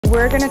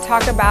we're going to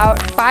talk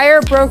about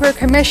buyer broker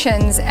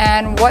commissions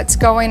and what's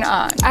going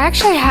on. I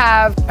actually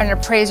have an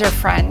appraiser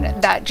friend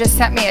that just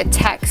sent me a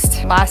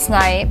text last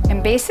night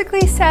and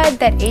basically said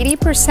that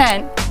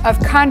 80% of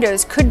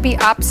condos could be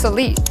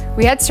obsolete.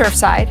 We had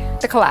Surfside,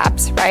 the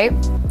collapse, right?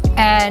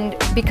 And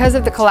because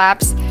of the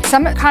collapse,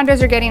 some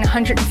condos are getting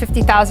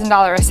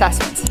 $150,000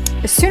 assessments.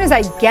 As soon as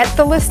I get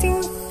the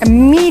listing,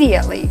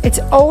 immediately, it's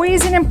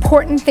always an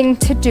important thing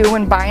to do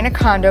when buying a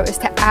condo is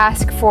to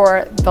ask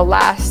for the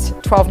last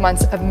 12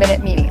 months of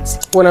minute meetings.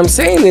 What I'm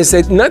saying is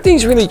that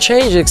nothing's really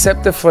changed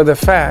except for the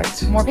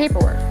fact More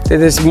paperwork. that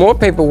there's more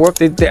paperwork.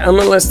 Did the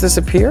MLS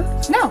disappear?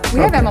 No, we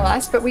have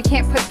MLS, but we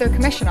can't put the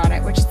commission on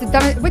it, which is the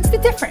dumbest. What's the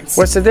difference?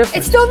 What's the difference?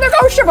 It's still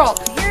negotiable.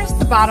 Here's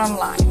the bottom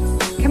line.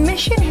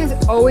 Commission has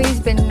always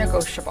been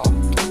negotiable.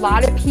 A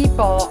lot of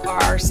people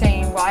are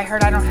saying, well, I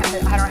heard I don't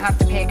have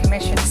to pay a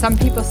commission. Some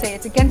people say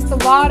it's against the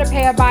law to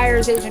pay a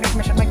buyer's agent a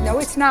commission. I'm like, no,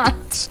 it's not.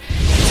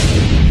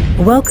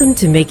 Welcome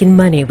to Making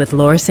Money with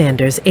Laura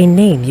Sanders, a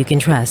name you can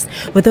trust.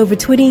 With over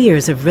 20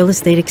 years of real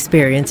estate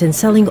experience and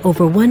selling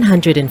over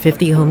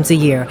 150 homes a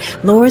year,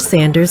 Laura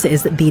Sanders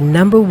is the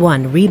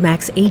 #1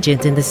 RE/MAX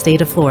agent in the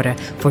state of Florida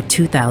for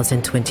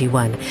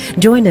 2021.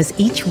 Join us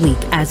each week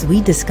as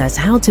we discuss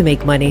how to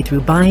make money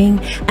through buying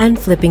and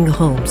flipping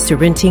homes to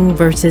renting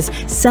versus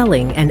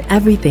selling and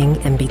everything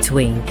in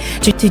between.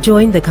 To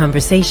join the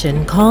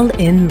conversation, call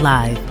in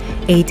live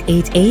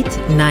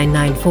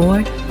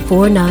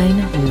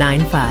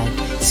 888-994-4995,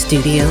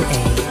 Studio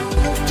A.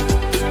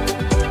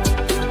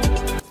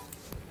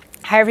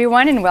 Hi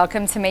everyone, and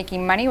welcome to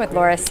Making Money with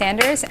Laura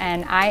Sanders,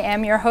 and I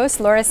am your host,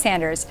 Laura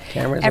Sanders.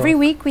 Every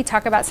week we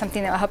talk about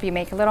something that will help you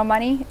make a little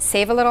money,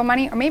 save a little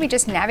money, or maybe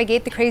just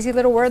navigate the crazy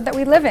little world that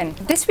we live in.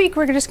 This week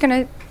we're just going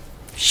to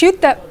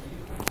shoot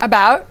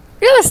about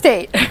real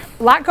estate. A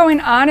lot going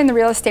on in the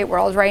real estate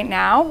world right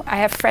now. I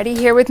have Freddy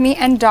here with me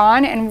and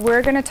Dawn, and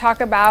we're going to talk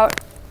about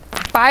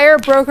buyer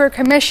broker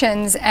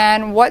commissions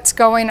and what's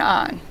going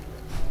on.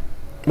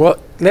 Well,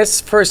 let's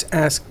first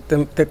ask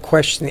the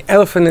question, the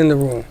elephant in the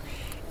room.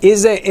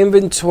 Is there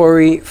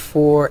inventory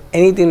for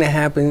anything that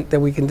happened that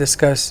we can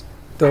discuss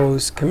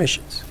those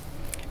commissions?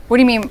 What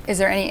do you mean, is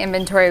there any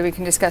inventory we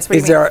can discuss? What do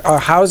you Is mean? there, are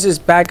houses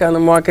back on the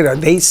market? Are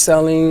they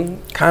selling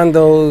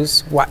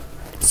condos? What?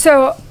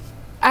 So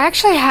I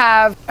actually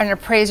have an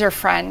appraiser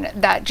friend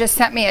that just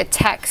sent me a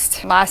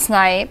text last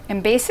night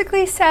and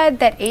basically said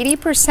that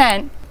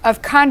 80%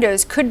 of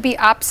condos could be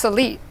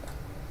obsolete.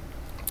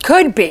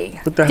 Could be.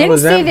 What the hell Didn't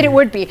does that say that it mean?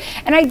 would be.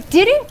 And I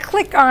didn't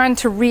click on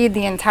to read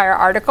the entire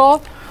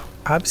article.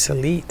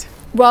 Obsolete.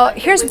 Well,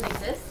 here's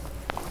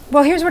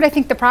what I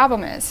think the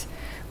problem is.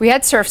 We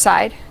had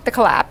Surfside, the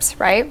collapse,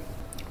 right?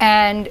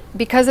 And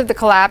because of the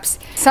collapse,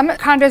 some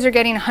condos are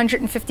getting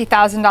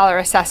 $150,000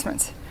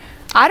 assessments.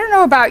 I don't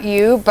know about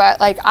you,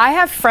 but like I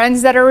have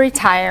friends that are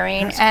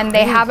retiring. That's and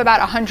crazy. They have about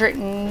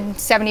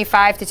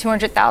 $175,000 to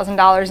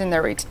 $200,000 in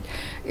their,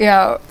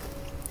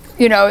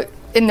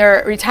 in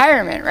their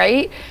retirement,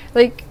 right?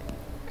 Like,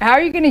 how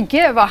are you going to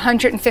give a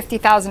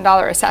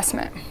 $150,000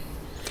 assessment?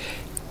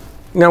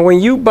 Now, when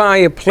you buy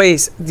a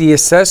place, the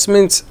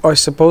assessments are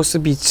supposed to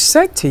be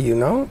set to you,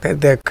 no?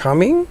 That they're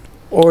coming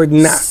or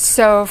not?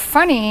 So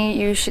funny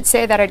you should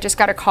say that. I just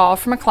got a call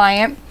from a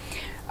client.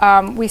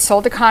 We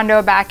sold a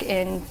condo back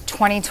in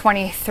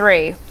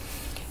 2023.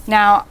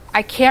 Now,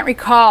 I can't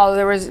recall,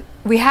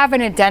 we have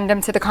an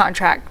addendum to the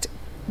contract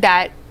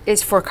that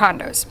is for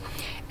condos.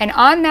 And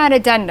on that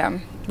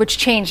addendum, which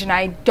changed, and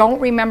I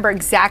don't remember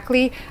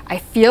exactly, I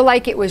feel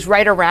like it was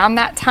right around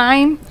that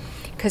time,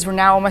 because we're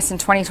now almost in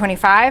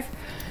 2025,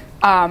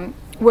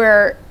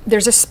 where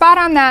there's a spot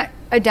on that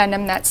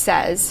addendum that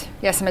says,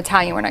 yes, I'm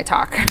Italian when I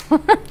talk,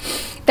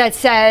 that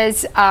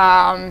says,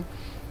 are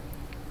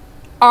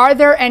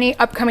there any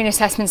upcoming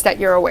assessments that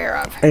you're aware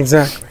of?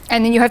 Exactly.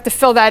 And then you have to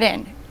fill that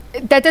in.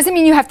 That doesn't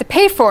mean you have to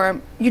pay for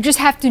them. You just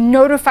have to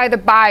notify the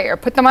buyer,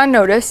 put them on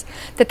notice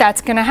that that's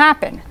going to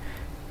happen.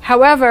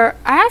 However,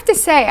 I have to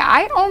say,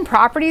 I own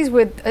properties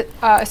with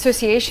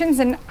associations,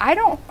 and I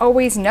don't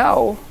always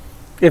know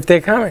if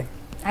they're coming.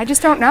 I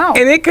just don't know.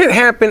 And it could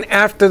happen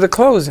after the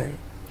closing.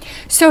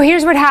 So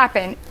here's what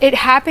happened. It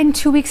happened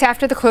 2 weeks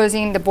after the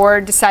closing. The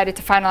board decided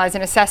to finalize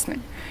an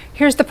assessment.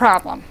 Here's the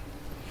problem.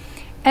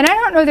 And I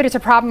don't know that it's a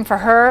problem for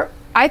her.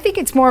 I think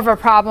it's more of a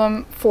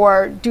problem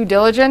for due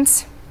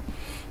diligence,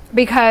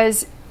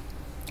 because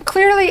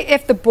clearly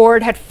if the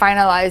board had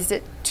finalized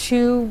it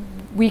 2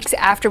 weeks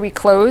after we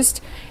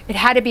closed, it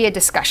had to be a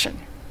discussion.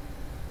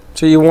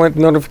 So you want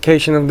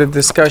notification of the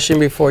discussion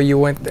before you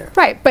went there?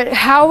 Right, but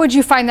how would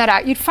you find that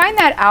out? You'd find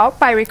that out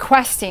by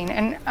requesting,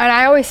 and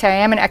I always say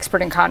I am an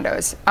expert in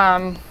condos,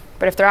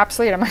 but if they're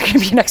obsolete, I'm not going to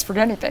be an expert in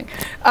anything.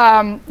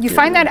 You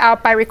find that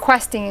out by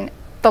requesting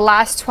the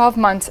last 12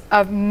 months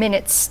of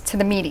minutes to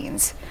the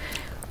meetings.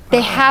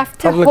 They have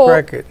to public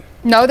record.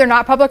 No, they're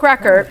not public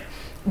record,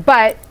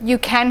 but you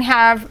can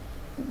have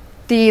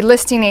the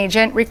listing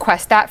agent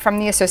request that from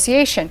the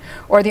association,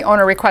 or the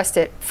owner request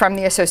it from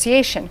the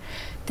association.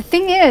 The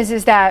thing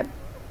is that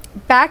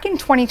back in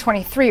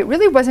 2023, it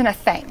really wasn't a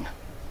thing.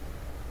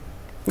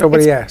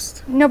 Nobody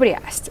asked. Nobody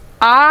asked.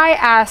 I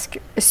ask,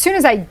 as soon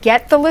as I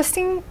get the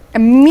listing,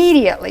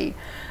 immediately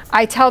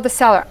I tell the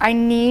seller, I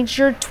need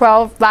your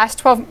last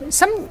 12,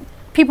 some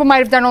people might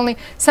have done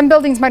some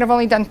buildings might have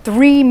only done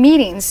 3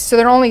 meetings, so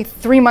they're only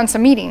 3 months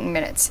of meeting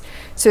minutes.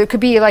 So it could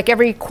be like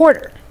every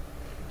quarter.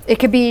 It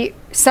could be,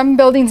 some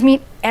buildings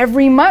meet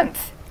every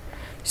month.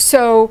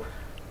 So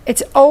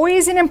it's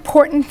always an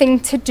important thing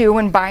to do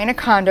when buying a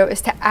condo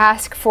is to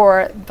ask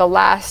for the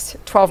last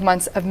 12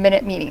 months of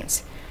minute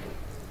meetings.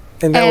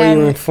 And that way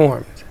you're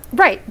informed.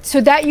 Right,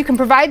 so that you can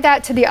provide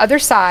that to the other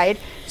side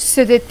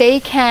so that they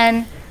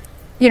can,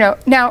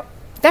 now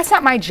that's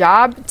not my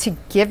job to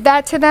give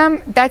that to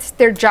them. That's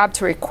their job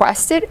to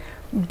request it.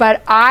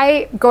 But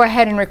I go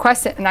ahead and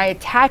request it and I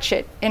attach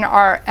it in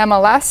our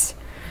MLS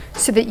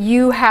so that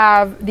you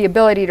have the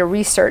ability to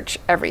research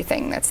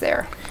everything that's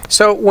there.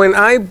 So when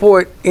I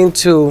bought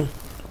into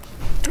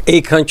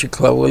a country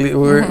club, we'll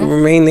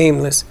remain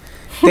nameless,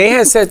 they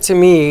had said to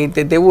me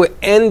that they were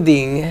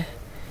ending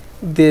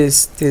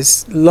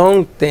this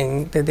loan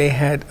thing that they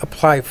had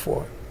applied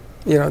for,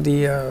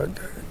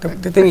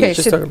 the thing you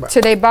just talked about.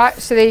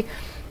 So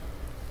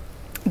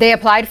they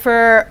applied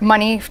for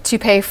money to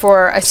pay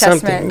for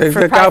assessment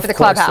for the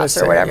clubhouse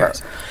or whatever.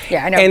 Yes.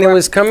 Yeah, I know. And it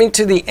was coming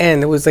to the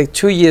end. It was like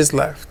 2 years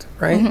left,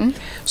 right?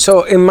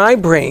 So in my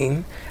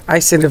brain, I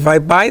said, if I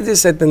buy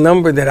this at the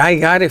number that I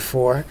got it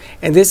for,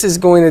 and this is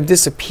going to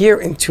disappear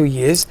in 2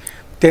 years,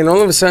 then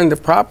all of a sudden the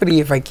property,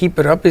 if I keep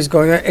it up, is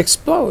going to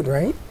explode,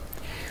 right?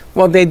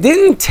 Well, they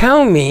didn't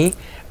tell me.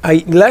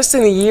 Less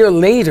than a year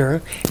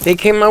later, they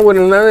came out with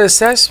another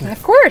assessment.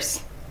 Of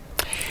course.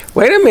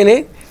 Wait a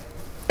minute,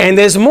 and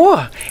there's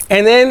more.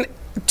 And then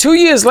 2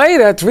 years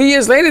later, 3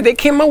 years later, they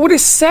came out with a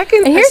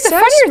second And here's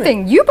assessment. the funnier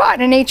thing. You bought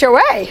an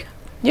HOA.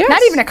 Yes.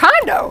 Not even a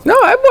condo. No,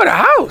 I bought a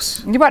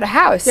house. You bought a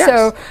house. Yes.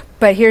 So,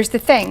 but here's the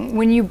thing.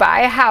 When you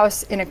buy a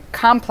house in a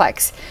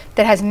complex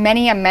that has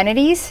many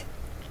amenities,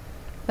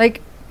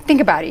 like, think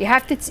about it. You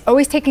have to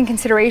always take in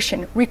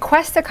consideration,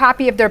 request a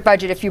copy of their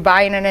budget if you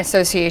buy in an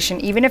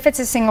association, even if it's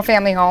a single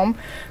family home,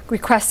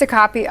 request a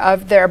copy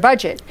of their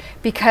budget.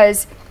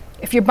 Because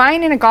if you're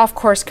buying in a golf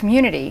course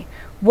community,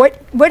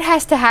 what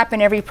has to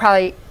happen every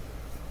probably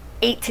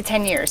 8 to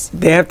 10 years?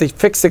 They have to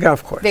fix the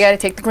golf course. They got to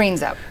take the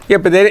greens up. Yeah,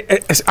 but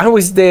I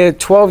was there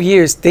 12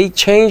 years. They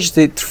changed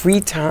it 3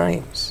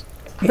 times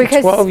in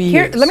 12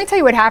 years. Let me tell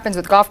you what happens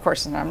with golf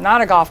courses. And I'm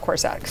not a golf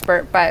course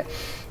expert, but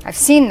I've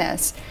seen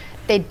this.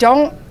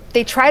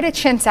 They try to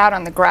chintz out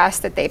on the grass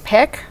that they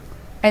pick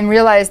and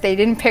realize they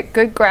didn't pick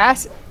good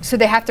grass, so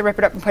they have to rip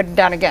it up and put it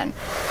down again.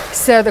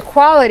 So the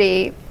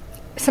quality,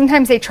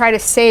 sometimes they try to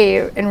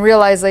save and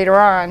realize later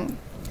on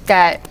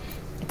that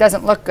it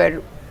doesn't look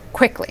good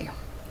quickly.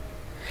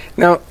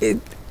 Now,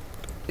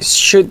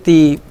 should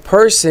the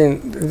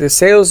person, the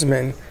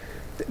salesman,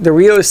 the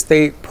real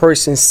estate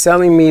person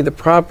selling me the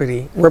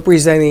property,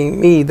 representing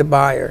me, the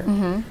buyer,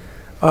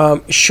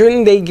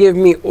 shouldn't they give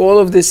me all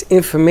of this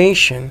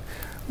information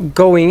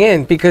going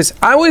in? Because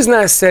I was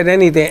not said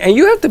anything, and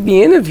you have to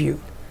be interviewed.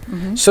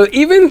 So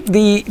even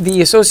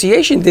the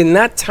association did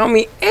not tell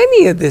me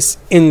any of this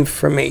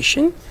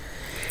information.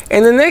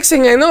 And the next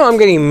thing I know, I'm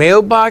getting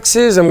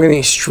mailboxes, I'm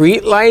getting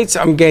street lights,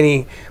 I'm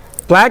getting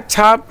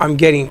blacktop, I'm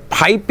getting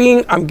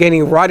piping, I'm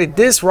getting rotted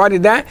this,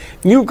 rotted that,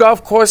 new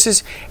golf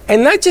courses,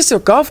 and not just a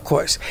golf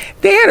course.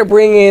 They had to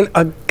bring in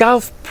a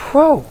golf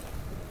pro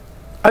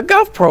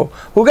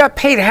who got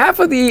paid half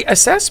of the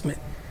assessment,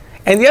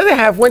 and the other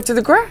half went to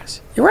the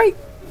grass. You're right,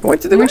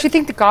 went to the grass. Don't you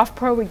think the golf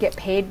pro would get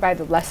paid by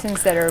the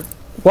lessons that are?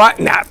 What?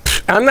 Nah,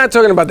 I'm not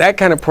talking about that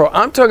kind of pro.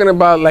 I'm talking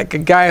about like a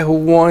guy who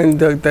won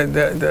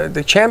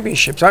the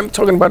championships. I'm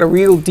talking about a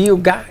real deal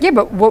guy. Yeah,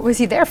 but what was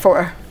he there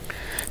for?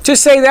 To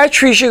say that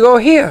tree should go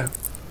here.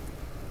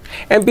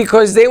 And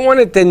because they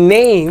wanted the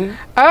name.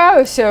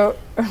 Oh, so.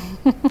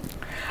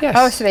 Yes.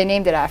 Oh, so they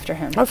named it after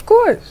him. Of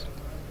course.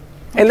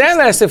 And that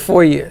lasted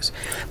 4 years.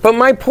 But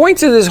my point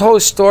to this whole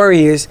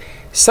story is,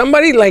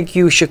 somebody like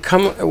you should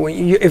come.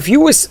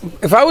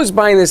 If I was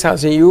buying this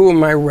house and you were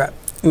my rep,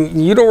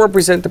 you don't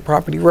represent the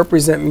property, you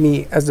represent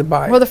me as the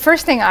buyer. Well, the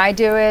first thing I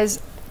do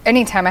is,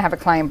 anytime I have a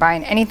client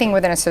buying anything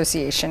with an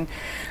association,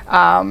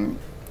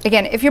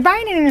 again, if you're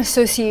buying in an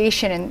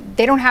association and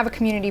they don't have a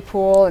community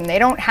pool and they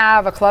don't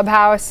have a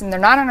clubhouse and they're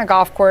not on a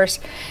golf course,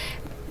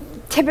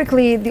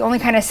 typically the only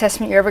kind of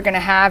assessment you're ever going to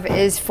have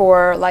is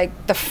for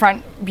like the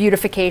front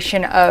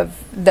beautification of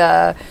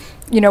the,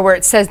 where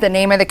it says the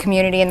name of the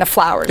community and the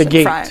flowers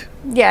in front.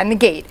 Yeah, and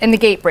the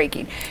gate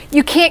breaking.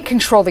 You can't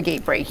control the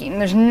gate breaking.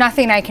 There's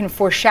nothing I can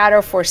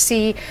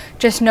foresee.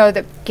 Just know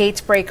that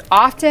gates break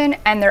often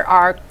and there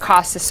are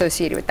costs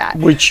associated with that.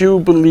 Would you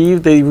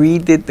believe they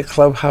redid the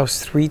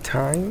clubhouse 3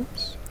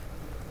 times?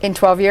 In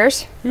 12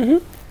 years?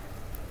 Mm-hmm.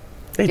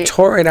 They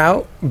tore it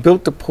out,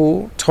 built the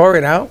pool, tore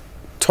it out,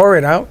 tore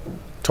it out,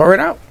 tore it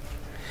out.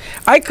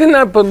 I could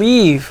not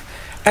believe,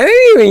 I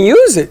didn't even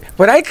use it,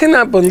 but I could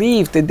not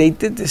believe that they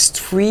did this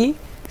 3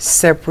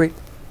 separate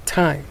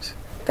times.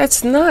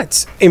 That's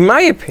nuts, in my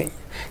opinion.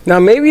 Now,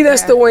 maybe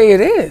that's the way it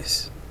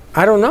is.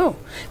 I don't know,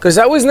 because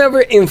I was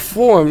never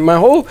informed. My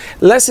whole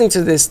lesson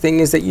to this thing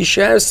is that you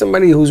should have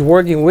somebody who's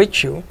working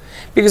with you,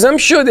 because I'm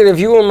sure that if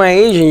you were my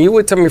agent, you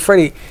would tell me,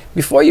 Freddie,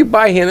 before you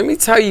buy here, let me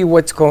tell you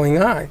what's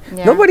going on.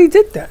 Yeah. Nobody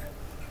did that.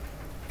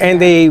 And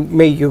they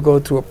make you go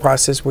through a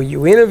process where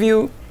you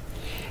interview,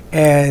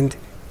 and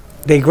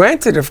they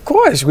granted, of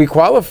course, we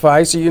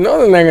qualify, so you know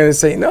they're not going to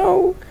say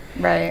no.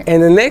 Right.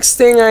 And the next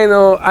thing I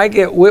know, I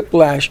get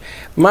whiplash.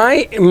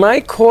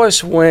 My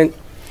course went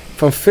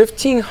from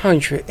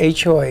 1,500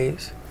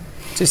 HOAs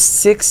to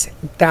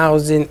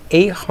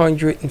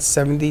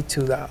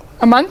 $6,872.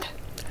 A month?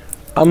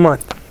 A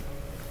month.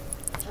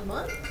 A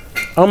month?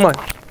 A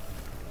month.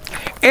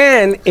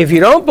 And if you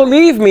don't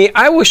believe me,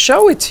 I will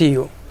show it to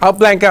you. I'll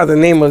blank out the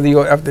name of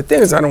the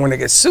things. I don't want to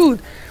get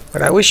sued,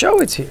 but I will show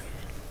it to you.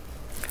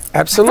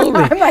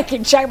 Absolutely. I'm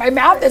like, check, my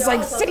mouth is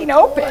like sitting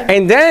open.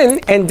 And then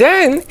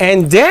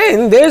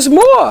there's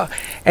more.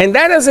 And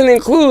that doesn't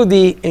include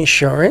the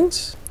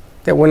insurance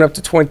that went up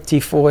to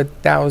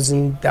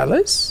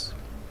 $24,000.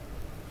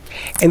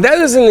 And that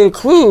doesn't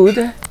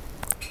include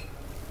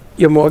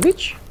your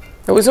mortgage.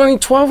 It was only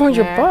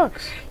 $1,200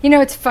 bucks. You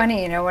know, it's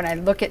funny, you know, when I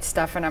look at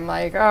stuff and I'm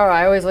like, oh,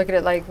 I always look at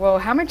it like, well,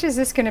 how much is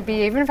this going to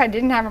be? Even if I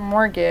didn't have a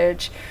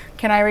mortgage,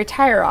 can I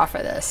retire off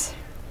of this?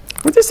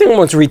 Well, this thing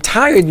almost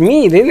retired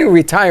me. They didn't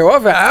retire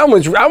off it. I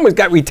almost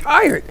got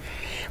retired.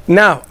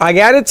 Now, I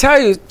got to tell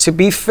you, to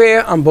be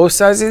fair on both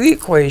sides of the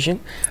equation,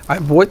 I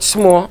bought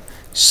small,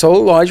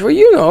 sold large, well,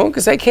 you know,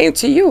 because I came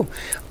to you.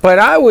 But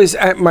I was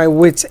at my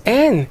wit's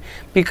end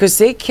because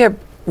they kept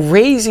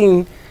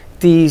raising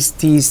these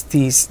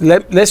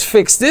let's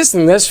fix this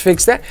and let's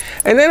fix that.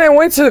 And then I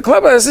went to the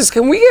club and I said,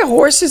 can we get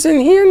horses in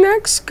here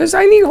next? Because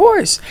I need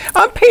horse.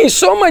 I'm paying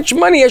so much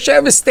money, I should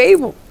have a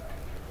stable.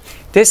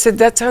 They said,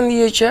 that's on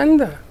the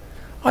agenda.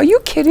 Are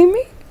you kidding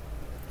me?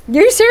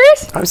 You're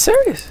serious? I'm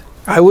serious.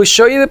 I will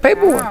show you the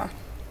paperwork. Wow.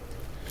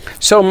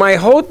 So my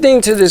whole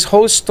thing to this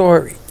whole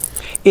story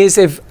is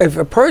if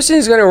a person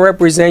is going to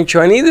represent you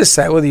on either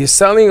side, whether you're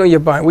selling or you're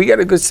buying, we got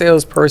a good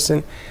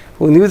salesperson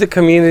who knew the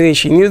community,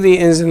 she knew the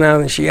ins and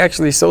outs, and she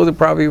actually sold the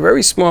property, a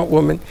very smart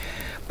woman.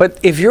 But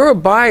if you're a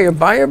buyer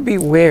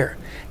beware.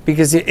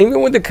 Because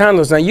even with the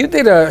condos, now you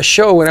did a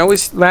show when I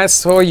last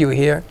saw you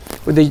here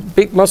with the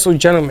big muscle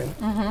gentleman.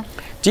 Mm-hmm.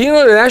 Do you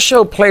know that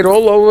show played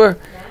all over?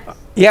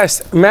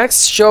 Yes,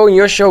 Max's show and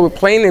your show were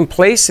playing in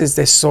places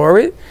that saw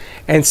it.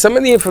 And some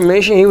of the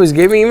information he was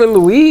giving, even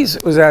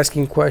Louise was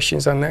asking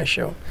questions on that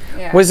show,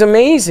 was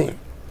amazing.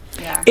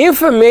 Yeah.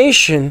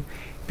 Information,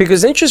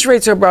 because interest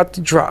rates are about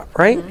to drop,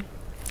 right? Mm-hmm.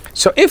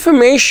 So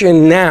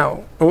information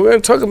now, and we're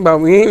going to talk about,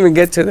 we didn't even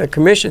get to the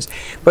commissions,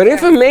 but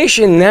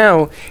information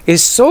now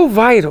is so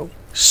vital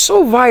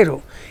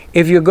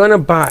if you're going to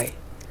buy.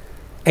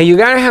 And you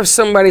got to have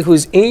somebody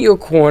who's in your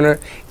corner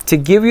to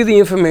give you the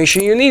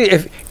information you need.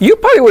 If you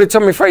probably would have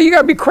told me, Freddie, you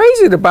got to be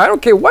crazy to buy. I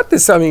don't care what they're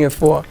selling it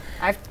for.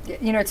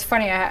 You know, it's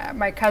funny.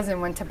 My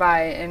cousin went to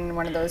buy in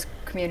one of those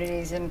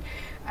communities, and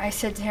I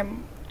said to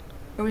him,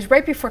 it was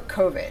right before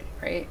COVID,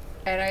 right?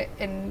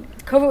 And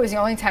COVID was the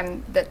only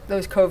time that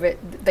those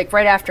COVID, like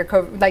right after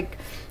COVID, like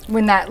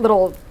when that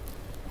little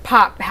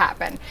pop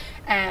happened.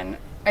 And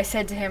I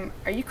said to him,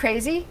 are you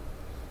crazy?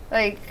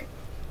 Like,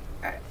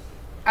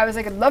 I was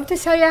like, I'd love to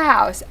sell you a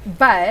house,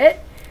 but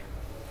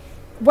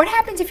what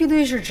happens if you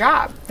lose your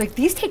job? Like,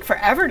 these take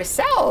forever to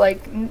sell.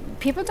 Like,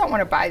 people don't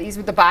want to buy these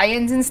with the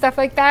buy-ins and stuff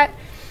like that,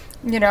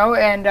 you know?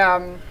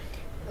 And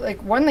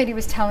like one lady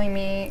was telling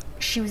me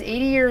she was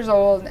 80 years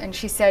old and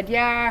she said,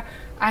 yeah,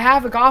 I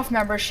have a golf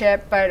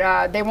membership,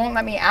 but they won't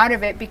let me out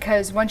of it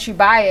because once you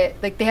buy it,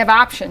 like they have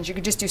options. You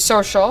could just do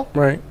social,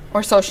 right,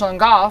 or social and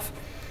golf.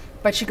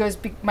 But she goes,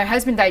 my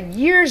husband died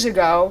years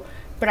ago,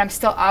 but I'm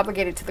still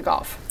obligated to the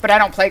golf. But I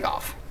don't play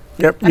golf.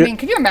 Yep. I mean,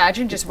 could you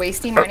imagine just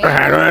wasting money?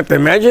 I don't have to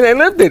imagine. I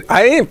lived it.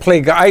 I didn't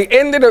play golf. I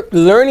ended up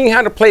learning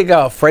how to play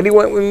golf. Freddie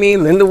went with me.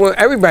 Linda went.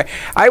 Everybody.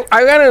 I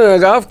got on a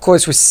golf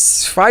course with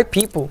 5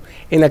 people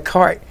in a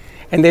cart,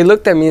 and they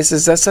looked at me and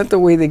says, "That's not the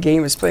way the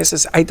game is played." I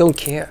says, "I don't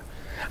care.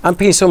 I'm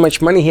paying so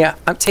much money here.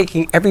 I'm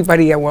taking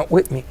everybody I want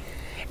with me,"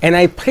 and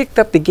I picked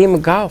up the game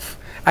of golf.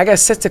 I got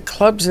sets of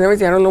clubs and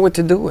everything. I don't know what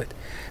to do with,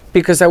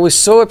 because I was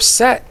so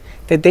upset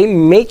that they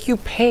make you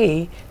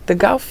pay the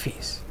golf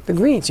fees, the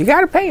greens. You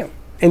got to pay them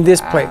in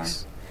this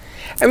place.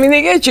 I mean,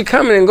 they get you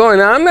coming and going.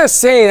 Now, I'm not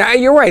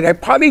saying, you're right, I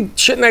probably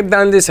shouldn't have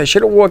done this. I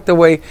should have walked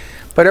away.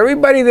 But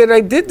everybody that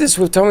I did this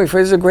with told me,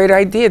 Fred, it's a great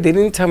idea. They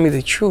didn't tell me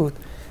the truth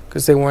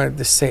because they wanted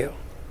the sale.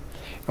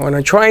 And what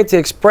I'm trying to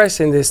express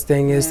in this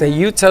thing is that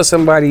you tell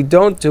somebody,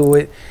 don't do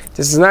it.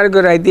 This is not a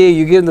good idea.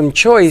 You give them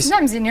choice.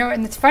 Sometimes, you know,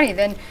 and it's funny,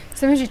 then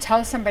sometimes you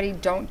tell somebody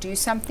don't do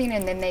something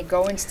and then they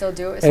go and still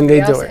do it with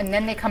somebody else. And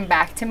then they come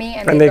back to me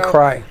and they go,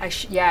 cry.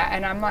 Yeah,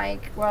 and I'm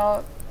like,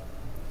 well,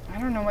 I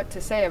don't know what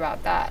to say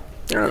about that.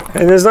 Yeah.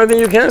 And there's nothing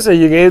you can say.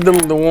 You gave them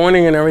the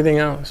warning and everything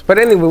else. But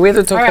anyway, we have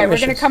to talk commissions. All right, we're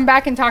going to come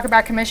back and talk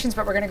about commissions,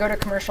 but we're going to go to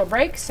commercial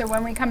break. So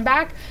when we come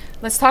back,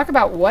 let's talk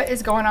about what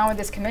is going on with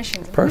this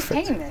commission. Perfect.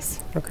 Who's paying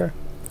this? Okay.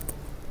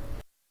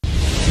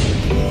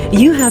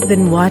 You have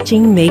been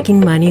watching Making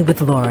Money with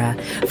Laura.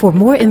 For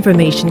more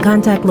information,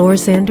 contact Laura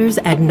Sanders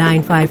at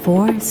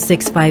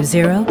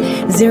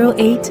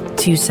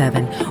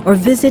 954-650-0827 or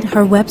visit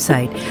her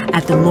website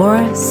at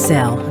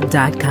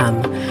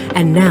thelaurazell.com.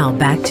 And now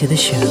back to the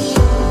show.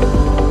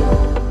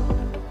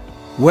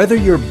 Whether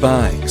you're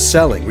buying,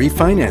 selling,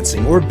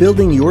 refinancing, or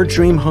building your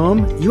dream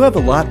home, you have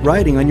a lot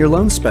riding on your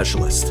loan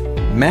specialist.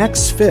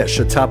 Max Fish,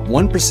 a top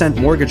 1%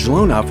 mortgage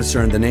loan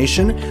officer in the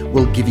nation,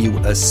 will give you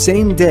a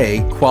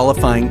same-day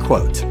qualifying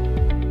quote.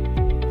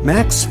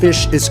 Max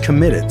Fish is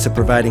committed to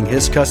providing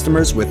his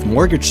customers with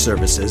mortgage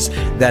services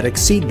that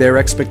exceed their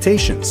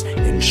expectations,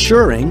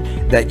 ensuring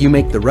that you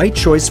make the right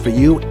choice for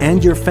you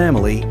and your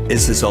family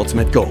is his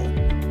ultimate goal.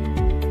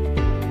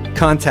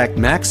 Contact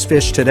Max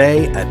Fish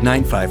today at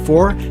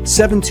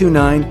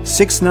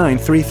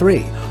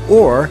 954-729-6933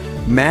 or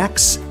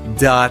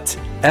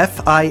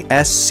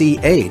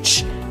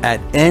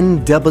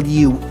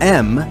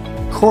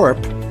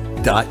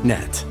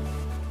max.fisch@nwmcorp.net.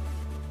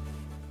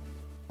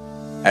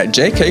 At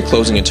JK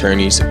Closing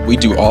Attorneys, we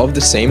do all of the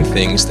same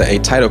things that a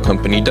title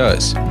company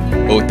does,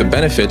 but with the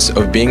benefits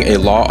of being a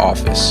law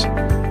office.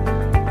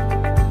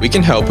 We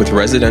can help with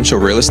residential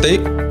real estate,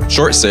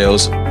 short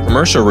sales,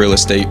 commercial real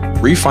estate,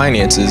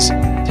 refinances,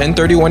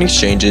 1031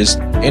 exchanges,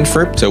 and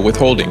FRIPTA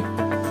withholding.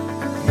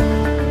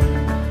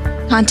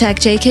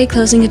 Contact JK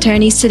Closing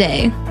Attorneys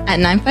today at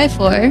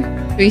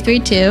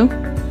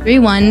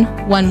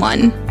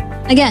 954-332-3111.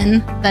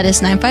 Again, that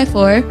is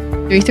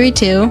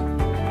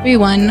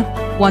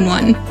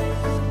 954-332-3111.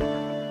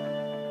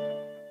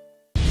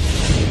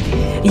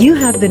 You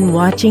have been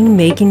watching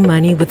Making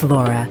Money with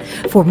Laura.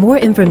 For more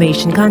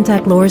information,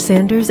 contact Laura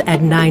Sanders at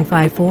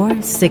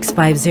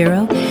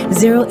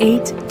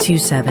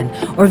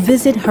 954-650-0827 or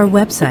visit her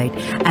website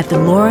at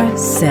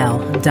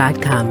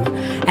thelaurazell.com.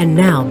 And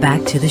now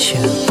back to the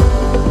show.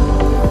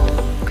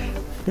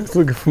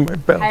 Looking for my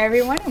bell. Hi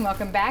everyone, and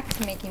welcome back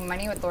to Making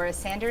Money with Laura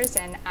Sanders,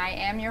 and I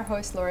am your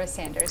host, Laura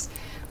Sanders.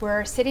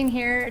 We're sitting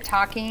here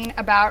talking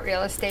about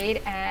real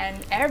estate,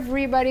 and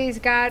everybody's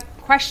got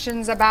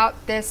questions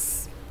about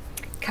this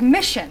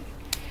commission.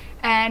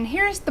 And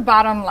here's the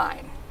bottom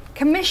line.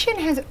 Commission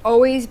has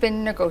always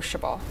been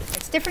negotiable.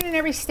 It's different in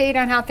every state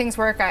on how things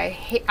work.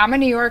 I'm a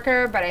New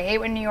Yorker, but I hate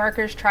when New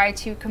Yorkers try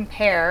to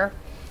compare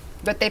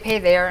what they pay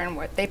there and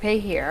what they pay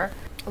here.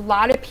 A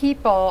lot of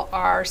people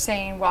are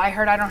saying, well, I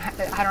heard I don't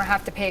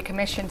have to pay a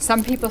commission.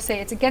 Some people say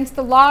it's against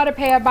the law to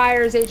pay a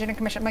buyer's agent a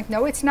commission. I'm like,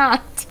 no, it's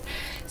not.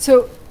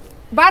 So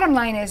bottom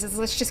line is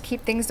let's just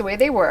keep things the way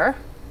they were.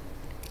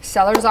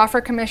 Sellers offer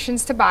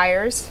commissions to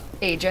buyers,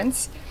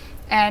 agents,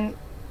 and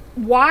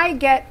why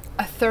get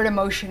a third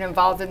emotion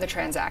involved in the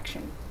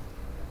transaction?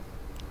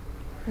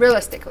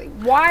 Realistically,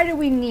 why do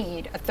we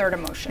need a third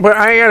emotion? But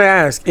I gotta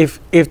ask, if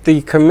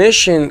the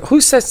commission,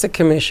 who sets the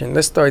commission?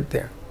 Let's start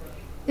there.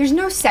 There's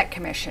no set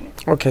commission.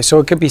 Okay, so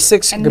it could be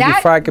 6, it could be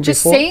 5, it could be 4.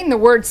 Just saying the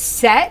word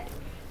set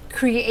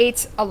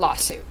creates a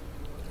lawsuit.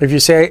 If you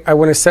say, I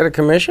want to set a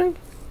commission?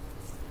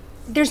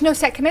 There's no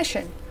set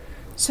commission.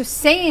 So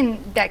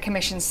saying that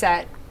commission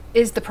set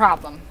is the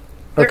problem.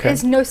 There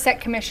is no set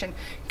commission.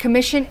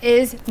 Commission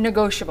is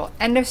negotiable.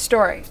 End of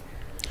story.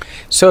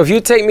 So if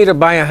you take me to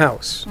buy a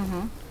house,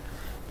 and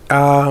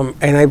I'm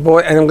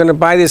going to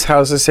buy this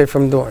house, let's say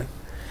from Dawn,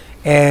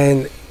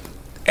 and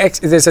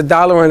there's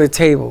 $1 on the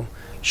table,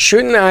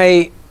 shouldn't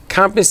I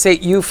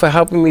compensate you for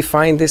helping me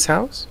find this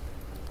house?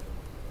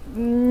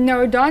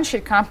 No, Dawn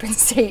should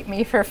compensate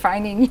me for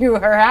finding you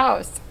her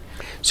house.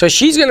 So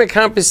she's going to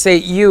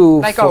compensate you.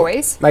 Like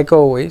always. Like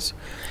always.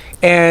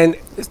 And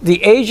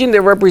the agent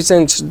that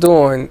represents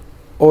Dawn,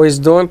 or is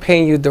Dawn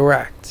paying you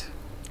direct?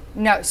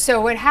 No.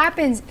 So what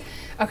happens,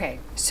 okay,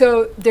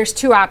 so there's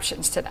 2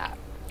 options to that,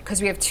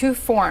 because we have 2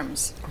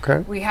 forms. Okay.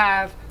 We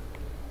have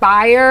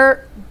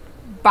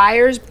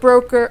buyer's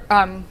broker,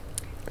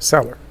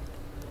 seller.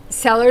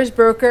 Seller's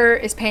broker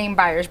is paying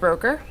buyer's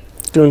broker.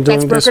 Doing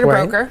That's broker this to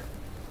way. broker.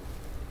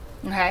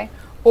 Okay.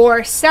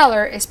 Or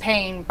seller is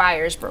paying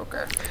buyer's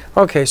broker.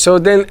 Okay, so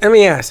then let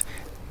me ask,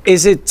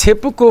 is it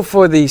typical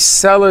for the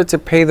seller to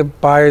pay the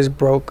buyer's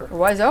broker? It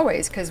was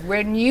always, because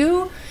when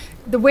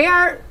the way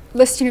our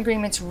listing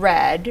agreements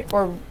read,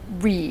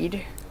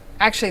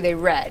 actually they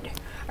read,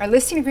 our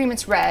listing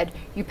agreements read,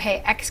 you pay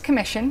X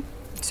commission,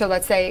 so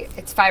let's say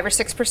it's 5 or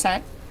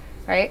 6%,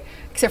 right?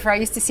 Except for I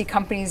used to see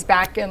companies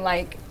back in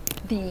like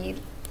the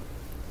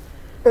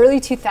early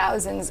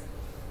 2000s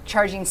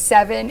charging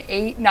 7,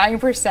 8,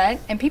 9%,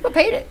 and people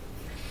paid it.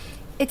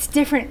 It's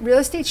different. Real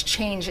estate's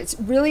changed. It's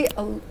really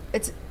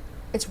it's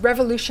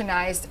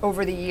revolutionized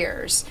over the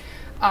years.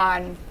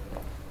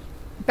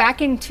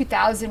 Back in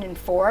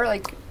 2004,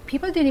 like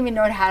people didn't even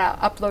know how to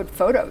upload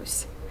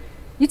photos.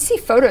 You'd see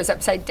photos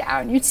upside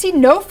down. You'd see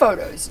no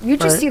photos.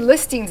 You'd just see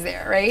listings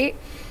there, right?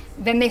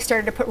 Then they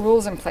started to put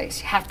rules in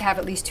place. You have to have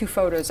at least 2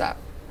 photos up.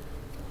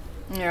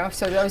 You know,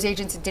 so those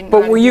agents didn't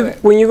know how to do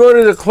it. When you go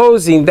to the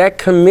closing, that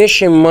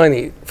commission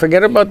money,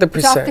 forget about the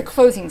percent. It's off the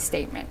closing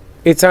statement.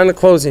 It's on the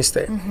closing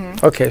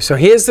statement. Okay, so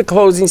here's the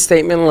closing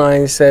statement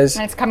line. It says,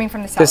 and it's coming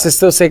from the seller. does it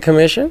still say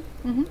commission?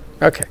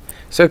 Okay.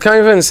 So it's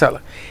coming from the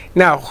seller.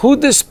 Now, who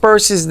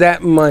disperses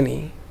that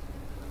money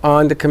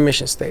on the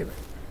commission statement?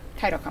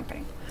 Title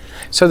company.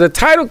 So the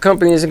title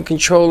company is in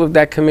control of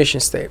that commission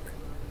statement,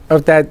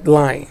 of that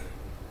line.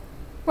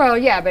 Well,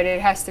 yeah, but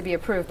it has to be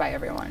approved by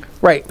everyone.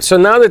 Right. So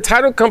now the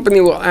title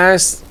company will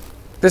ask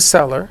the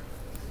seller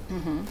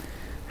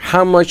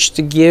how much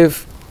to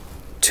give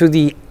to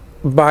the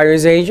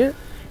buyer's agent.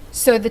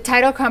 So the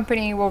title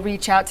company will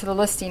reach out to the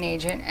listing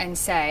agent and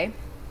say,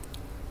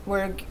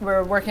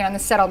 we're working on the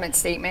settlement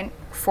statement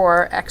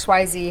for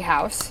XYZ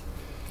house,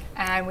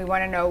 and we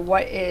want to know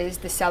what is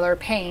the seller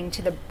paying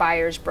to the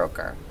buyer's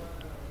broker.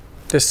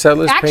 The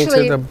seller's paying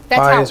to the that's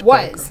how buyer's it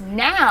was. broker.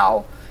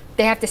 Now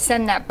they have to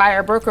send that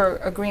buyer-broker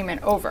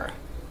agreement over.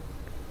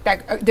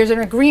 There's an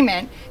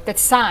agreement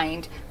that's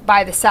signed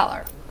by the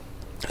seller.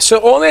 So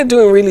all they're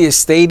doing really is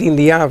stating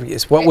the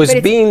obvious. What was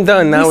being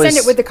done now we is...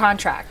 send it with the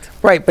contract.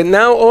 Right, but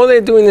now all they're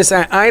doing is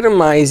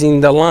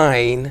itemizing the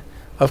line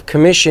of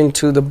commission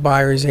to the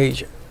buyer's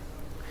agent.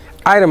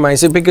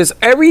 Itemize it, because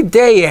every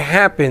day it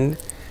happened.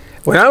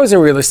 When I was in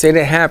real estate,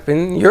 it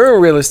happened. You're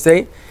in real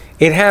estate,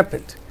 it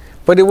happened.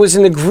 But it was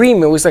an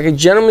agreement. It was like a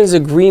gentleman's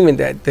agreement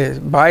that the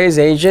buyer's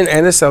agent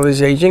and the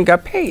seller's agent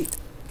got paid.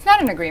 It's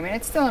not an agreement.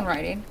 It's still in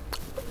writing.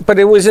 But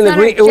it was an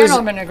agreement. It's not a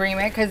gentleman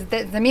agreement,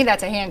 because to me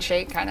that's a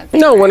handshake kind of thing.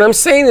 No, what I'm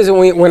saying is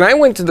when I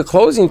went to the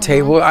closing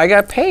table, I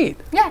got paid.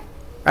 Yeah.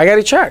 I got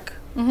a check.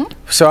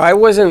 So I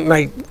wasn't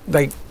like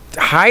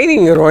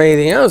hiding it or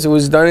anything else. It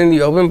was done in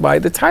the open by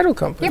the title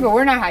company. Yeah, but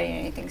we're not hiding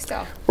anything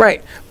still.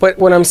 Right. But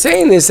what I'm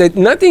saying is that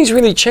nothing's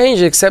really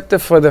changed except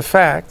for the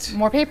fact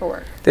More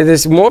paperwork. that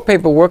there's more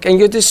paperwork and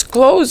you're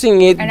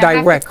disclosing it And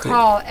directly. I have to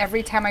call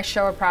every time I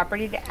show a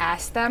property to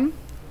ask them,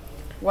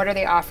 what are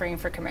they offering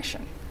for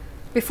commission?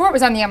 Before it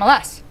was on the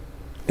MLS.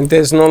 And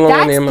there's no longer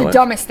That's an MLS. the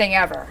dumbest thing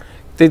ever.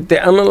 Did the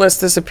MLS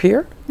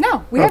disappear?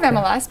 No, we have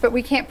MLS, but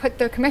we can't put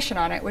the commission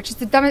on it, which is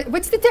the dumbest.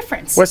 What's the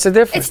difference? What's the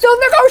difference? It's still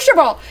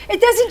negotiable. It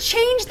doesn't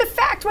change the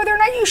fact whether or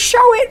not you show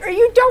it or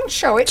you don't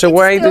show it. So It's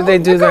why did they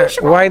do that?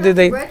 negotiable. Why did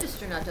they?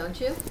 Register now, don't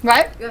you?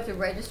 What? You have to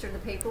register the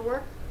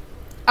paperwork.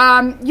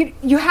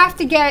 You have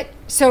to get,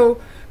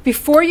 so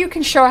before you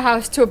can show a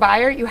house to a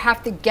buyer, you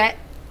have to get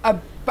a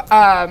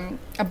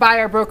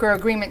buyer broker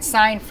agreement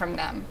signed from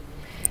them.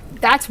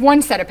 That's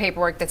one set of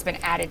paperwork that's been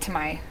added to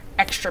my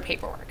extra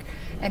paperwork.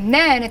 And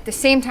then at the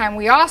same time,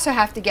 we also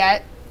have to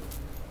get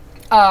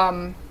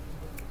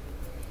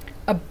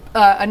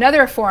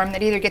another form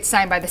that either gets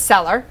signed by the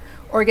seller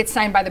or gets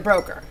signed by the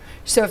broker.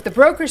 So if the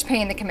broker's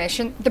paying the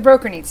commission, the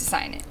broker needs to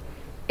sign it.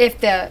 If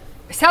the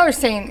seller's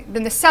saying,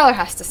 then the seller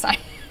has to sign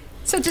it.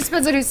 So it just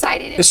depends on who's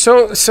signing it.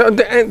 So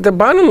the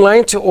bottom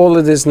line to all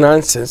of this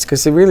nonsense,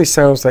 because it really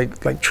sounds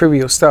like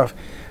trivial stuff,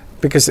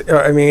 because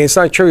I mean it's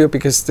not trivial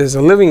because there's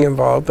a living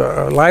involved,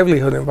 a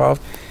livelihood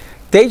involved.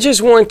 They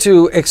just want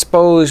to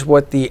expose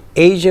what the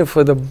agent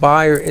for the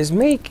buyer is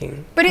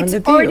making. But it's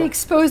already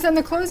exposed on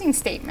the closing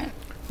statement.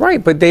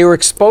 Right, but they were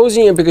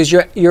exposing it because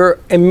you're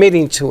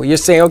admitting to it. You're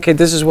saying, okay,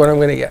 this is what I'm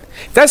going to get.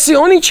 That's the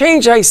only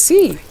change I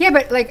see. Yeah,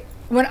 but like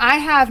when I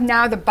have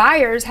now the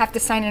buyers have to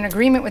sign an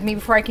agreement with me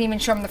before I can even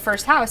show them the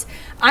first house,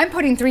 I'm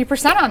putting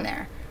 3% on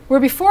there. Where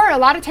before, a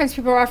lot of times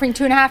people are offering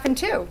 2.5 and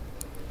 2.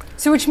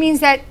 So which means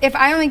that if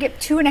I only get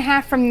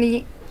 2.5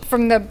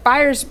 from the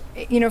buyers,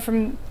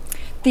 from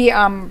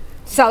the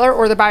seller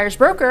or the buyer's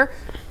broker,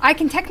 I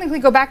can technically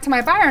go back to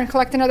my buyer and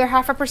collect another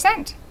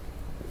 0.5%.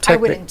 I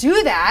wouldn't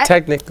do that.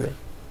 Technically.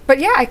 But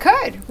yeah, I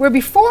could. Where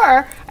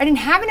before, I didn't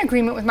have an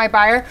agreement with my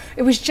buyer.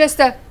 It was just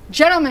a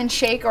gentleman's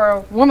shake or a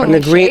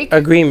womanly shake.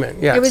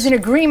 Agreement, yes. It was an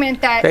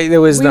agreement that we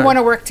done. want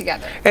to work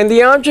together. And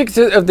the object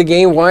of the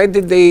game, why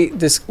did they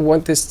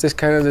want this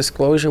kind of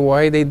disclosure?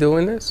 Why are they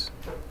doing this?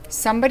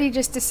 Somebody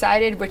just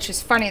decided, which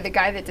is funny, the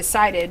guy that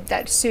decided,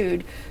 that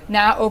sued,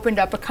 now opened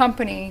up a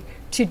company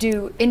to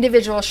do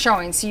individual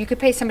showings. So you could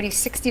pay somebody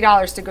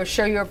 $60 to go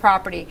show you a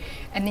property,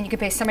 and then you could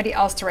pay somebody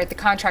else to write the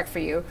contract for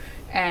you.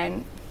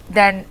 And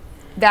then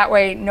that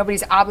way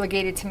nobody's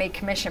obligated to make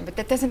commission. But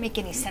that doesn't make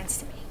any sense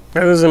to me.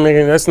 That doesn't make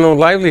any, that's no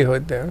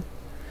livelihood there.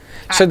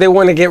 So they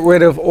want to get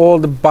rid of all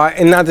the buy,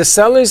 and now the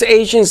seller's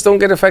agents don't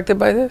get affected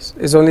by this?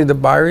 It's only the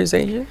buyer's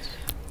agents?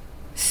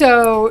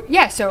 So,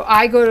 yeah, so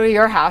I go to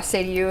your house,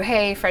 say to you,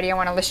 hey, Freddie, I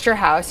want to list your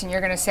house. And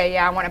you're going to say,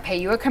 yeah, I want to pay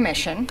you a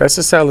commission. That's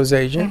the seller's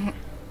agent.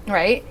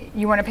 Right?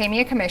 You want to pay me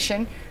a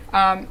commission.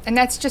 And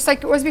that's just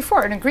like it was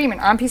before, an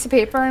agreement on a piece of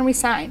paper, and we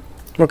sign.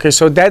 Okay,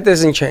 so that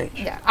doesn't change.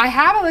 Yeah. I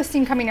have a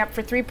listing coming up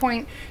for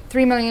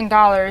 $3.3 million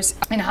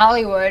in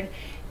Hollywood.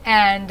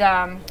 And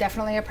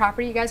definitely a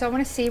property you guys all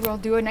want to see. We'll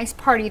do a nice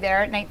party there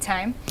at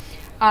nighttime.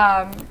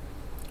 I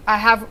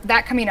have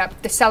that coming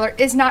up. The seller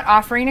is not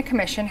offering a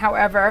commission.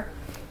 However,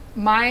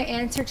 my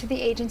answer to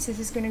the agents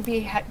is going to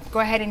be go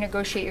ahead and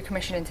negotiate your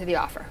commission into the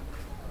offer.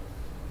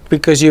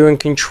 Because you're in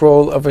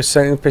control of a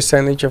certain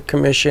percentage of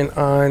commission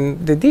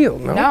on the deal,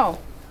 no? No.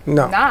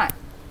 No. Not.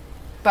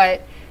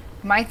 But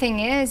my thing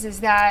is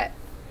that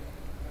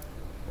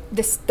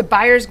the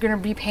buyer's going to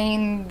be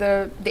paying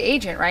the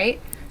agent, right?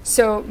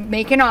 So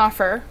make an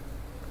offer.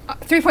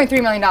 $3.3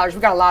 million.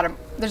 We've got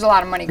there's a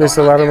lot of money going on. There's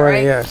a lot of money,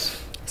 right?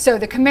 yes. So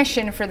the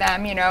commission for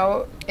them, you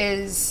know,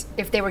 is,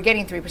 if they were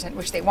getting 3%,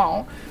 which they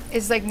won't,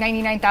 is like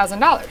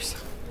 $99,000.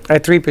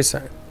 At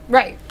 3%.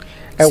 Right.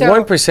 At So-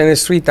 1%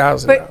 is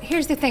 $3,000. But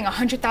here's the thing,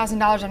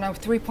 $100,000 on a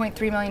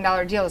 $3.3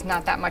 million deal is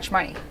not that much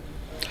money.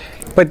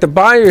 But the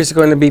buyer is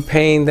going to be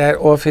paying that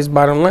off his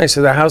bottom line.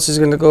 So the house is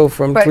going to go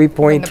from But 3.3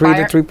 when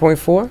the to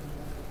 3.4?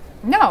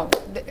 No,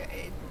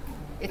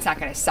 it's not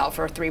going to sell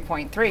for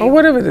 3.3. Or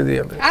whatever the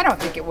deal is. I don't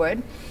think it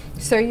would.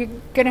 So you're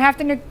going to have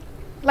to,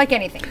 like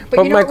anything.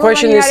 But you my know, we're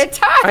question running is, out of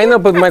time. I know,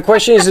 but my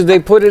question is, do they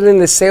put it in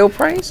the sale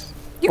price?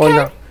 You or can.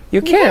 no? You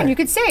can. You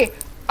could say,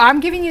 I'm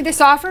giving you this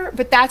offer,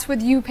 but that's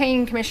with you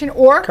paying commission,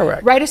 or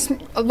Correct. write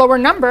a lower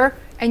number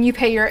and you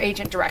pay your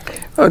agent directly.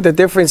 Oh, the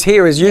difference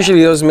here is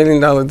usually those $1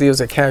 million deals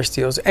are cash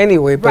deals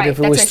anyway. But Right, if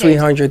it that's was okay.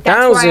 That's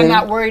why I'm $300,000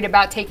 not worried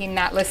about taking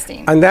that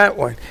listing. on that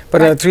one, but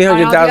Right. on a $300,000,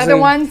 On all the other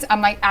ones,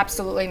 I'm like,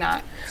 absolutely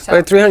not. So,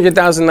 but a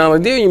 $300,000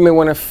 deal, you may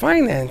want to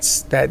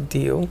finance that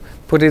deal,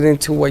 put it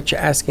into what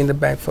you're asking the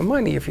bank for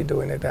money if you're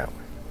doing it that way.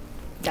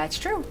 that's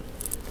true.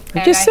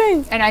 I'm just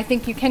saying. And I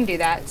think you can do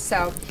that.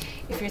 So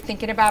if you're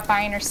thinking about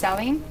buying or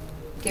selling,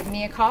 give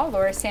me a call,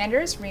 Laura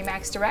Sanders,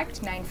 Remax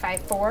Direct,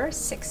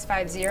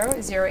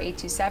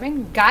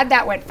 954-650-0827. God,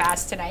 that went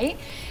fast tonight.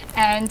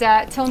 And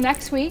till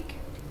next week,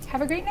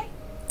 have a great night.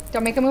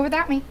 Don't make a move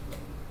without me.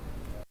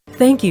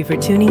 Thank you for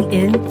tuning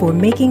in for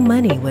Making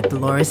Money with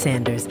Laura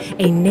Sanders,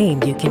 a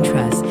name you can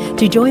trust.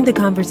 To join the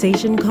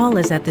conversation, call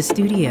us at the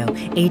studio,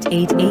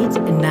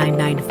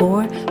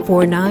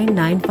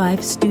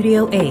 888-994-4995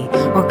 Studio A,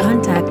 or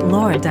contact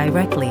Laura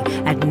directly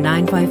at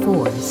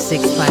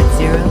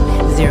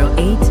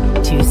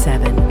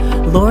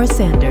 954-650-0827. Laura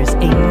Sanders, a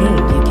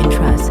name you can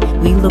trust.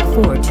 We look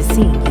forward to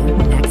seeing you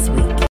next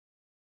week.